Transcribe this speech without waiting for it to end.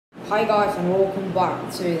Hi guys, and welcome back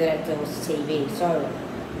to the Red Devils TV. So,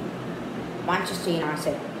 Manchester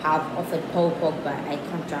United have offered Paul Pogba a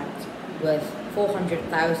contract worth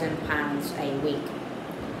 £400,000 a week.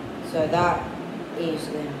 So that is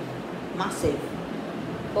massive.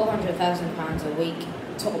 £400,000 a week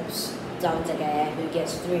tops Trippier, who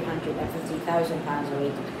gets £350,000 a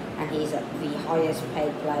week, and he's the highest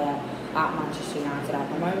paid player at Manchester United at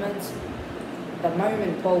the moment. The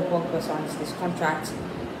moment Paul Pogba signs this contract,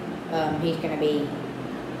 he's going to be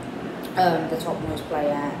the topmost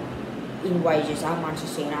player in wages at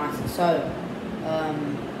Manchester United. So,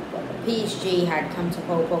 PSG had come to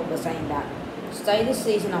Paul Pogba saying that stay this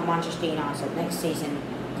season at Manchester United, next season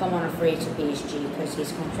come on a free to PSG because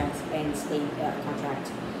his contract ends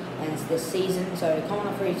this season. So come on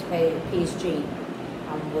a free to pay PSG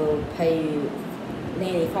and we'll pay you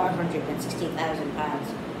nearly £560,000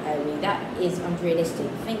 a week. That is unrealistic.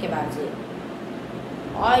 Think about it.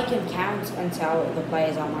 I can count and tell the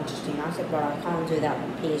players at Manchester United, but I can't do that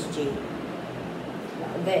with PSG.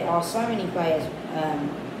 There are so many players.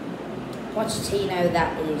 Pochettino,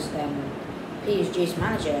 that is PSG's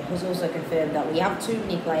manager, has also confirmed that we have too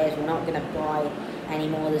many players. We're not going to buy any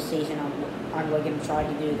more this season, and we're going to try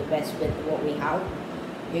to do the best with what we have.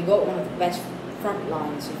 You've got one of the best front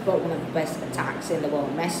lines. You've got one of the best attacks in the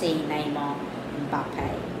world: Messi, Neymar,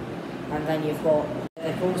 Mbappe, and then they've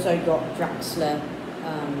also got Draxler,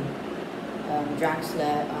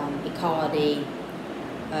 Icardi,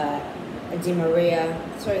 Di Maria.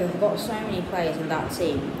 So they've got so many players in that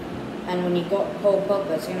team, and when you've got Paul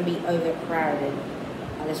Pogba, it's going to be overcrowded,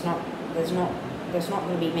 and there's not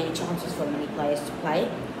going to be many chances for many players to play.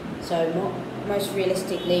 So most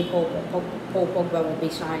realistically, Paul Pogba will be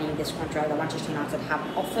signing this contract that Manchester United have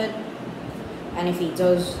offered, and if he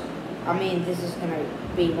does, I mean, this is going to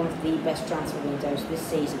be one of the best transfer windows this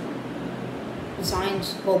season. He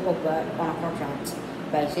signs Paul Pogba on a contract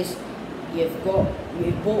basis. You've bought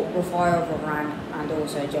Rafael Varane and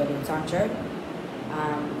also Jadon Sancho.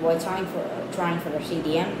 We're trying for a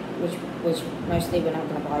CDM, which mostly we're not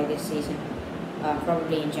going to buy this season,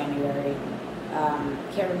 probably in January.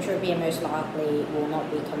 Kieran Trippier most likely will not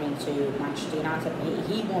be coming to Manchester United.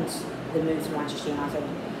 He wants the move to Manchester United.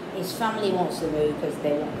 His family wants to move because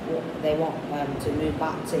they want to move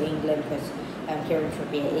back to England because Kieran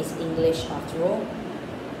Trippier is English after all.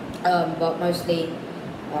 But mostly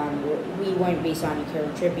we won't be signing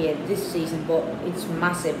Kieran Trippier this season, but it's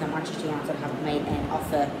massive that Manchester United have made an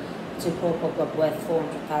offer to Paul Pogba worth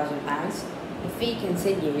 £400,000. If he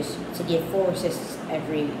continues to give 4 assists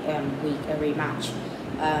every week, every match,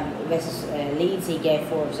 versus Leeds, he gave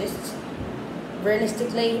 4 assists.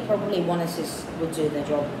 Realistically, probably 1 assist would do the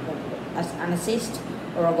job. As an assist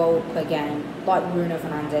or a goal per game, like Bruno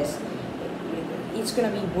Fernandes, it's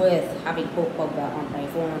going to be worth having Paul Pogba on a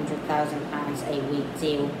 £400,000 a week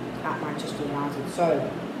deal at Manchester United. So,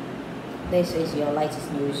 this is your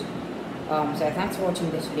latest news. So thanks for watching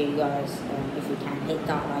this video, guys. If you can, hit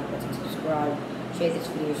that like button, subscribe, share this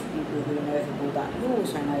video with people who are knowable that you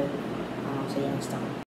also know, and I'll see you next time.